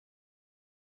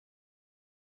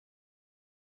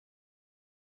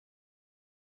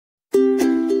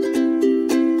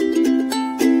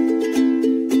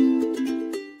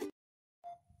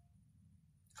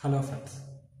Hello friends.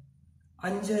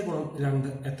 5 ഗുണം 2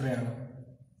 എത്രയാണ്?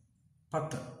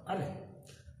 10 അല്ലേ?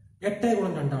 8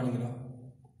 ഗുണം 2 ആണെങ്കിലോ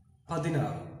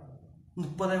 16.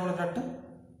 30 ഗുണം 2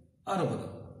 60.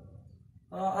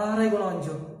 6 ഗുണം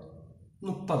 5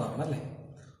 30 ആണ് അല്ലേ?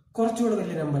 കുറച്ചുകൂടി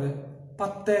വലിയ നമ്പർ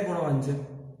 10 ഗുണം 5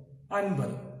 50.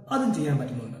 അതും ചെയ്യാൻ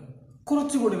പറ്റുന്നുണ്ട്.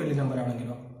 കുറച്ചുകൂടി വലിയ നമ്പർ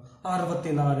ആണെങ്കിലോ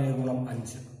 64 ഗുണം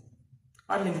 5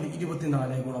 അല്ലെങ്കിൽ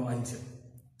 24 ഗുണം 5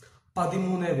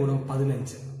 13 ഗുണം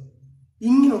 15.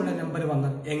 ഇങ്ങനെയുള്ള നമ്പർ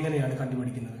വന്നാൽ എങ്ങനെയാണ്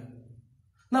കണ്ടുപിടിക്കുന്നത്?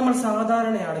 നമ്മൾ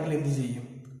സാധാരണയാണെങ്കിൽ എന്ത് ചെയ്യും?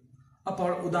 അപ്പോൾ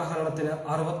ഉദാഹരണത്തിന്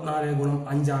 64 ഗുണം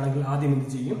 5 ആണെങ്കിൽ ആദ്യം എന്ത്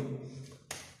ചെയ്യും?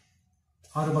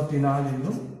 64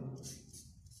 എഴുതും,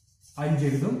 5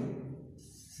 എഴുതും,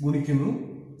 ഗുണിക്കുന്നു.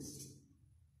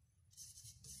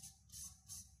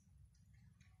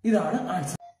 ഇതാണ്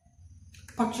ആൻസർ.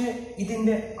 പക്ഷേ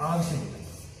ഇതിന്റെ ആവശ്യമില്ല.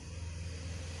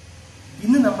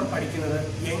 ഇന്ന് നമ്മൾ പഠിക്കുന്നത്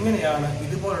എങ്ങനെയാണ്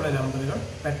ഇതുപോലുള്ള നമ്പറുകൾ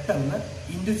പെട്ടെന്ന്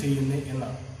ഇൻറ്റു ചെയ്യുന്നത്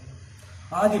എന്നാണ്.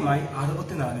 ആദ്യമായി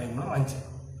 64 ഗുണം 5.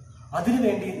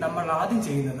 അതിനുവേണ്ടി നമ്മൾ ആദ്യം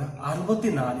ചെയ്യുന്നത്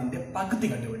 64ന്റെ പകുതി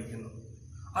കണ്ടുപിടിക്കുന്നു.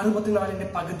 64ന്റെ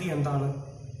പകുതി എന്താണ്?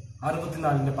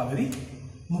 64ന്റെ പകുതി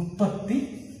 32.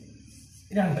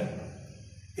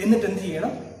 എന്നിട്ട് എന്ത്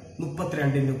ചെയ്യണം?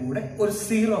 32ന്റെ കൂടെ ഒരു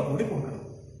 0 കൂടി കൊടുക്കണം.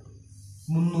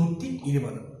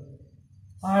 320.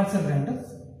 ആൻസർ രണ്ടും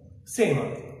സെയിം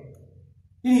ആണ്.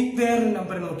 ഇനി വേറൊരു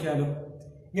നമ്പർ നോക്കിയാലോ?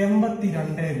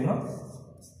 82 ഗുണം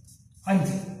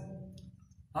 5.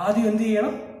 ആദ്യം എന്ത്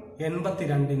ചെയ്യണം?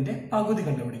 82ന്റെ പകുതി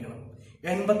കണ്ടുപിടിക്കണം.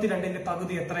 82ന്റെ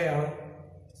പകുതി എത്രയാണ്?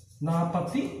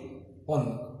 41.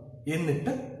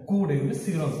 എന്നിട്ട് കൂടെ ഒരു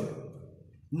 0 കൂടെ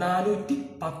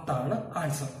 410 ആണ്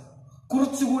ആൻസർ.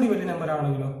 കുറച്ചുകൂടി വലിയ നമ്പർ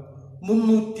ആണെങ്കിലോ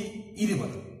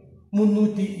 320.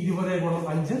 320 ഗുണം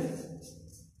 5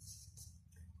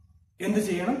 എന്ത്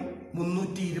ചെയ്യണം?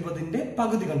 320ന്റെ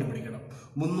പകുതി കണ്ടുപിടിക്കണം.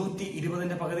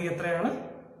 320ന്റെ പകുതി എത്രയാണ്?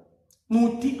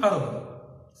 160.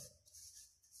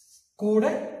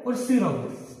 കൂടെ ഒരു 0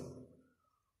 കൂടി.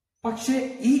 പക്ഷെ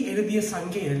ഈ എഴുതിയ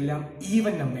സംഖ്യയെല്ലാം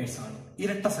ഈവൻ നമ്പേഴ്സ് ആണ്,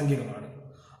 ഇരട്ട സംഖ്യകളാണ്.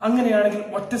 അങ്ങനെയാണെങ്കിൽ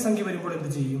ഒറ്റ സംഖ്യ വരുമ്പോൾ എന്ത്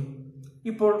ചെയ്യും?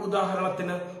 ഇപ്പോൾ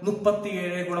ഉദാഹരണത്തിന്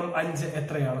 37 ഗുണം 5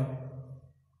 എത്രയാണ്?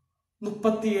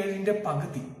 37ന്റെ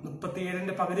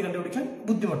പകുതി കണ്ടുപിടിക്കാൻ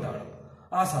ബുദ്ധിമുട്ടാണ്.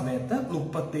 ആ സമയത്ത്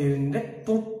 37ന്റെ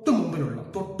തൊട്ടു മുമ്പിലുള്ള,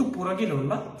 തൊട്ടു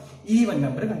പുറകിലുള്ള ഈവൻ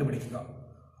നമ്പർ കണ്ടുപിടിക്കുക.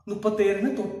 37ന്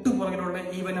തൊട്ടു പുറകിലുള്ള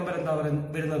ഈവൻ നമ്പർ എന്താ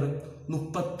വരുന്നത്?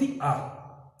 36.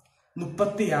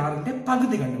 36ന്റെ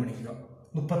പകുതി കണ്ടുപിടിക്കുക.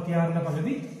 36ന്റെ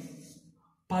പകുതി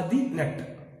 18.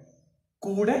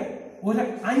 കൂടെ ഒരു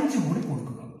 5 കൂടി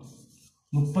കൊടുക്കുക.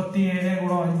 37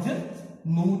 ഗുണം 5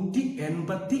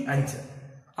 185.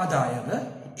 അതായത്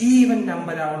ഈവൻ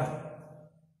നമ്പറാണ്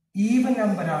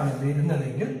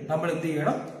വരുന്നതെങ്കിൽ നമ്മൾ എന്ത്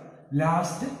ചെയ്യണം?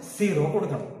 ലാസ്റ്റ് 0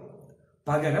 കൊടുക്കണം.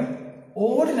 പകരം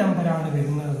ഓഡ് നമ്പറാണ്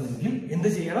വരുന്നതെങ്കിൽ എന്ത്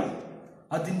ചെയ്യണം?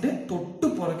 അതിന്റെ തൊട്ടു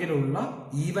പുറകിലുള്ള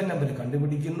ഈവൻ നമ്പർ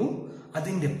കണ്ടുപിടിക്കുന്നു,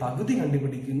 അതിന്റെ പകുതി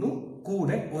കണ്ടുപിടിക്കുന്നു,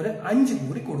 കൂടെ ഒരു 5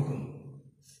 കൂടി കൊടുക്കുന്നു.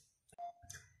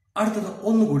 അടുത്തത്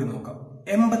ഒന്നുകൂടി നോക്കാം.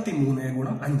 83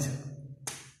 ഗുണം 5.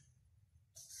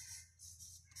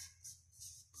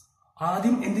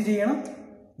 ആദ്യം എന്ത് ചെയ്യണം?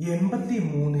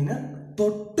 83ന്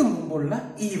തൊട്ടു മുമ്പുള്ള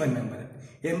ഈവൻ നമ്പർ.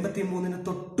 83ന്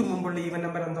തൊട്ടു മുമ്പുള്ള ഈവൻ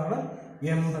നമ്പർ എന്താണ്?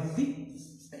 82.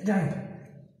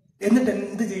 എന്നിട്ട്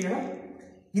എന്ത് ചെയ്യണം?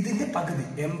 ഇതിന്റെ പകുതി,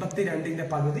 82ന്റെ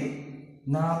പകുതി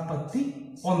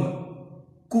 41.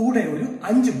 കൂടെ ഒരു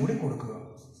 5 കൂടി കൊടുക്കുക.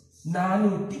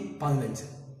 415.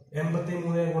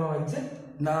 83 ഗുണം 5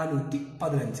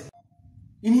 415.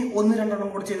 ഇനി 1-2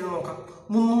 കൂടി ചെയ്ത് നോക്കാം.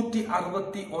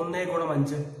 361 ഗുണം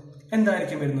 5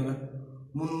 എന്തായിരിക്കും വരുന്നത്?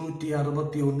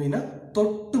 361ന്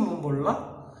തൊട്ടു മുമ്പുള്ള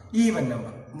ഈവൻ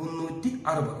നമ്പർ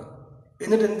 360.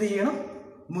 എന്നിട്ട് എന്ത് ചെയ്യണം?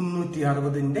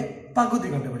 360ന്റെ പകുതി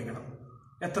കണ്ടുപിടിക്കണം.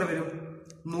 എത്ര വരും?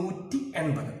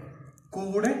 180.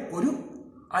 കൂടെ ഒരു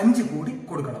 5 കൂടി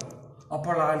കൊടുക്കണം.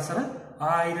 അപ്പോൾ ആൻസർ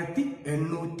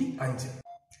 1805.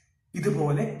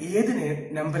 ഇതുപോലെ ഏത്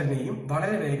നമ്പറിനെയും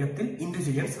വളരെ വേഗത്തിൽ ഇൻറ്റു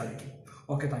ചെയ്യാൻ സാധിക്കും.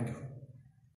 Okay, thank you.